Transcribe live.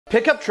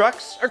Pickup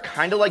trucks are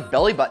kind of like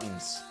belly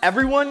buttons.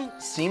 Everyone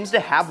seems to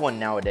have one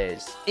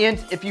nowadays.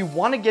 And if you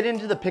want to get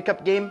into the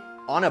pickup game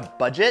on a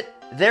budget,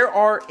 there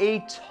are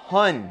a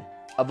ton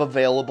of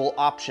available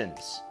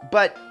options.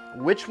 But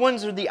which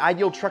ones are the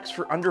ideal trucks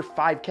for under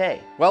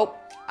 5K? Well,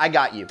 I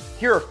got you.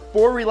 Here are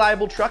 4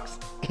 reliable trucks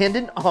and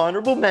an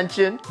honorable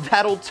mention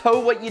that'll tow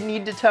what you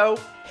need to tow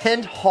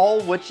and haul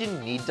what you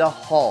need to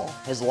haul,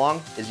 as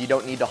long as you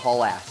don't need to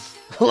haul ass.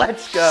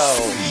 Let's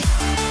go.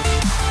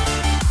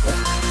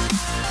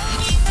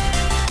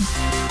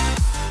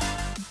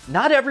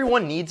 Not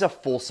everyone needs a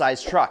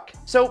full-size truck,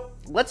 so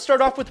let's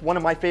start off with one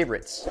of my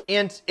favorites,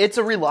 and it's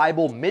a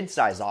reliable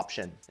mid-size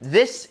option.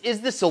 This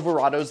is the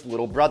Silverado's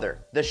little brother,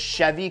 the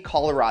Chevy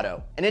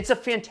Colorado, and it's a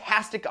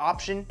fantastic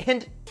option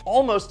and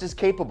almost as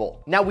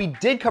capable. Now, we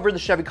did cover the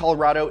Chevy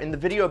Colorado in the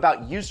video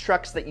about used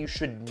trucks that you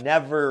should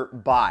never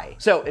buy.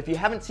 So if you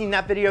haven't seen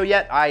that video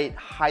yet, I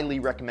highly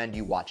recommend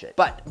you watch it.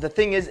 But the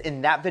thing is,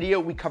 in that video,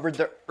 we covered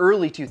the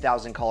early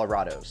 2000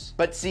 Colorados.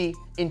 But see,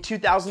 in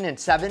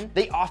 2007,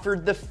 they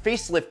offered the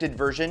facelifted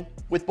version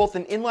with both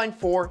an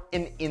inline-4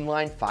 and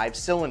inline 5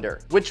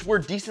 cylinder, which were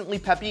decently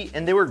peppy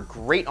and they were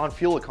great on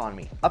fuel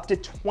economy, up to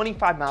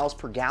 25 miles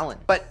per gallon.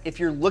 But if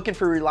you're looking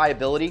for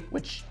reliability,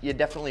 which you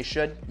definitely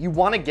should, you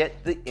want to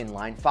get the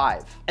inline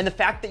 5. And the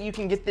fact that you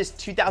can get this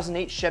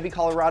 2008 Chevy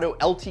Colorado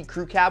LT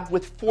crew cab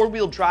with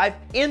 4-wheel drive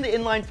and the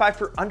inline 5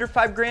 for under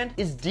 $5,000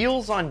 is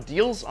deals on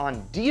deals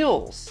on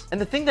deals.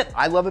 And the thing that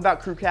I love about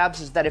crew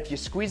cabs is that if you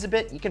squeeze a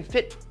bit, you can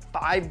fit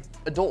 5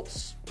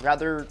 adults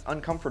rather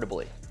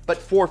uncomfortably. But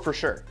 4 for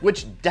sure,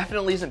 which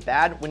definitely isn't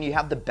bad when you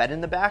have the bed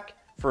in the back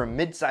for a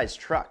mid-sized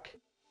truck.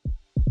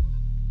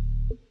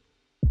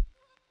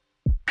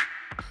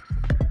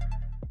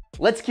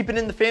 Let's keep it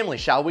in the family,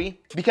 shall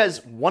we?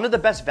 Because one of the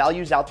best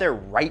values out there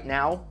right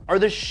now are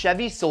the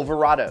Chevy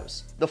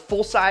Silverados, the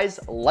full-size,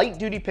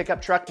 light-duty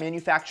pickup truck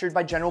manufactured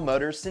by General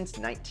Motors since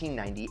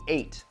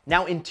 1998.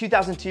 Now, in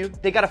 2002,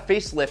 they got a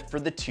facelift for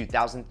the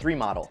 2003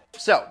 model.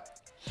 So,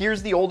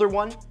 here's the older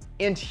one,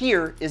 and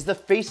here is the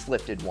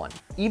facelifted one.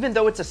 Even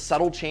though it's a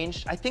subtle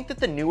change, I think that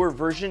the newer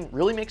version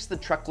really makes the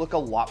truck look a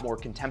lot more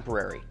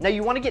contemporary. Now,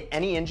 you want to get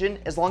any engine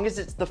as long as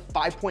it's the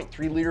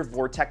 5.3 liter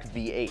Vortec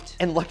V8.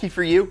 And lucky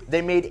for you,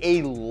 they made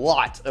a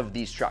lot of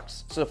these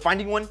trucks, so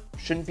finding one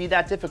shouldn't be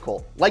that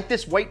difficult. Like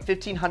this white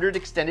 1500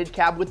 extended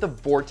cab with the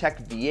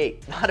Vortec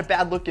V8. Not a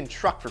bad looking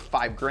truck for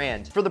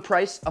 $5,000. For the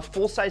price, a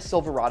full-size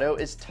Silverado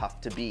is tough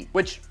to beat,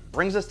 which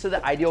brings us to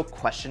the ideal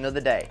question of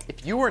the day.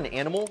 If you were an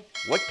animal,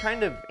 what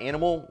kind of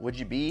animal would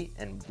you be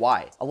and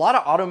why? A lot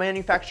of auto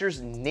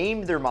manufacturers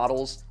named their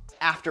models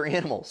after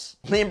animals.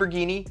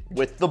 Lamborghini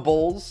with the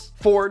bulls,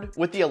 Ford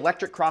with the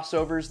electric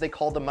crossovers they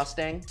call the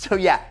Mustang. So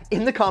yeah,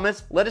 in the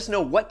comments, let us know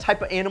what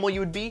type of animal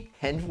you would be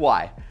and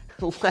why.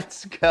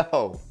 Let's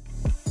go.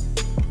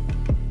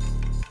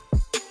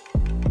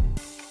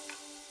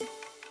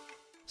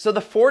 So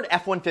the Ford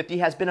F-150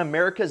 has been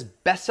America's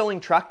best-selling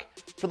truck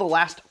for the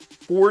last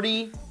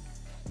 40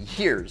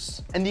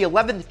 years. And the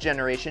 11th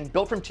generation,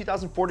 built from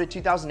 2004 to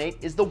 2008,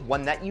 is the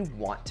one that you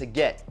want to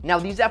get. Now,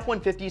 these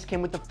F-150s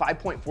came with the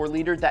 5.4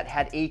 liter that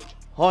had a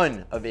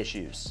ton of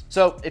issues.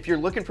 So if you're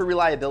looking for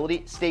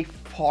reliability, stay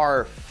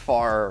far,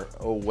 far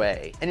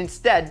away. And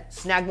instead,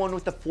 snag one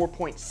with the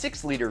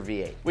 4.6 liter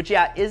V8, which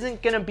yeah,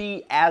 isn't gonna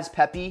be as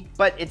peppy,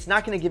 but it's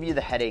not gonna give you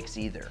the headaches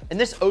either. And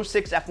this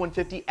 06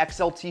 F-150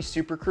 XLT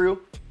Super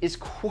Crew is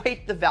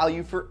quite the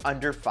value for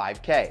under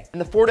 5K.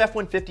 And the Ford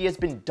F-150 has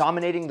been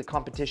dominating the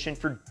competition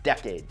for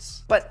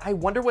decades. But I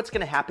wonder what's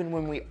gonna happen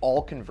when we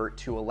all convert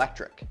to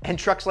electric and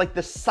trucks like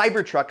the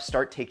Cybertruck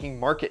start taking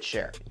market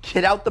share.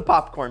 Get out the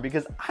popcorn,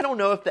 because I don't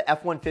know if the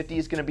F-150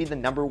 is gonna be the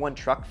 #1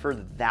 truck for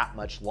that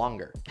much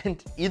longer.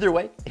 And either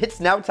way, it's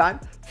now time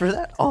for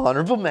that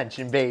honorable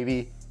mention,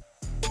 baby.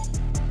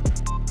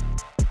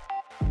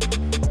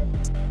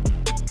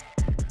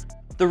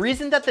 The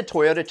reason that the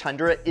Toyota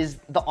Tundra is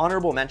the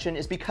honorable mention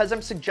is because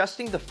I'm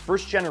suggesting the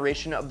first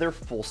generation of their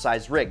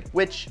full-size rig,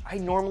 which I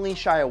normally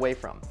shy away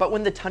from. But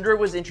when the Tundra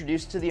was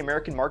introduced to the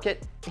American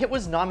market, it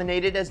was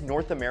nominated as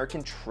North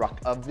American Truck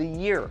of the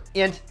Year.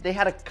 And they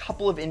had a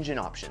couple of engine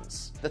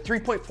options. The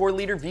 3.4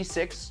 liter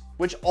V6,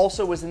 which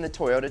also was in the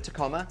Toyota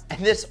Tacoma,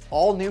 and this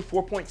all-new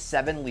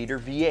 4.7 liter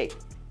V8.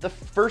 The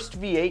first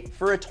V8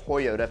 for a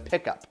Toyota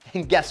pickup.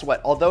 And guess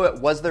what? Although it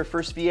was their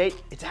first V8,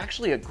 it's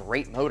actually a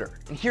great motor.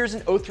 And here's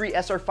an 03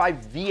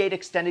 SR5 V8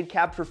 extended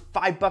cab for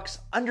 $5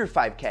 under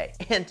 5K.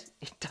 And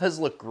it does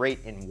look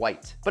great in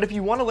white. But if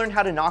you want to learn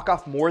how to knock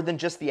off more than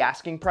just the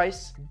asking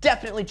price,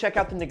 definitely check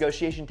out the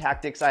negotiation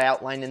tactics I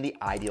outlined in the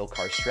Ideal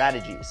Car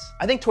Strategies.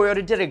 I think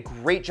Toyota did a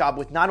great job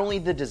with not only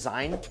the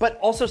design, but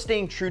also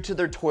staying true to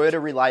their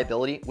Toyota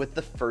reliability with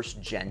the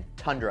first gen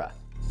Tundra.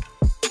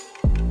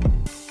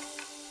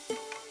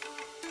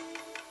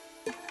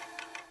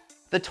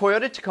 The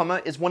Toyota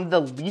Tacoma is one of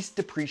the least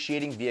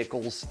depreciating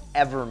vehicles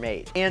ever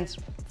made. And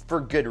for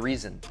good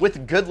reason.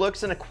 With good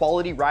looks and a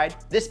quality ride,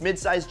 this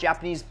midsize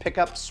Japanese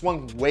pickup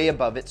swung way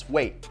above its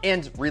weight.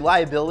 And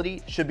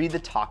reliability should be the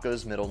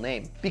taco's middle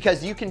name,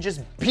 because you can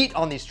just beat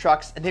on these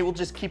trucks and they will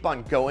just keep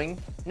on going.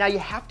 Now you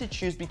have to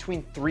choose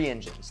between 3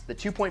 engines, the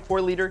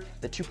 2.4 liter,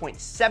 the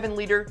 2.7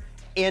 liter,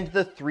 and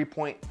the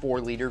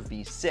 3.4 liter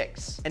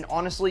V6. And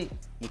honestly,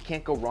 you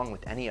can't go wrong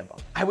with any of them.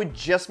 I would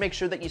just make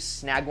sure that you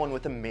snag one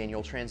with a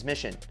manual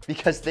transmission,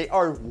 because they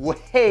are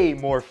way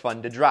more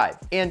fun to drive.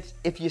 And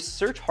if you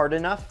search hard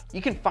enough,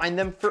 you can find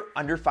them for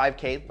under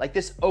 5K, like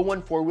this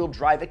 01 4-wheel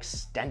drive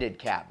extended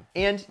cab.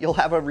 And you'll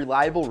have a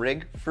reliable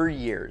rig for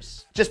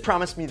years. Just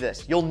promise me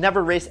this, you'll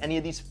never race any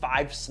of these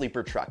 5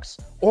 sleeper trucks.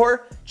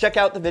 Or check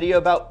out the video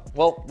about,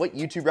 well, what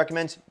YouTube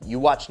recommends you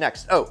watch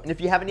next. Oh, and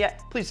if you haven't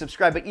yet, please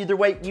subscribe. But either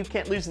way, you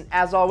can't lose. And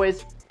as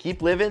always,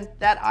 keep living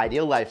that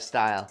ideal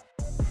lifestyle.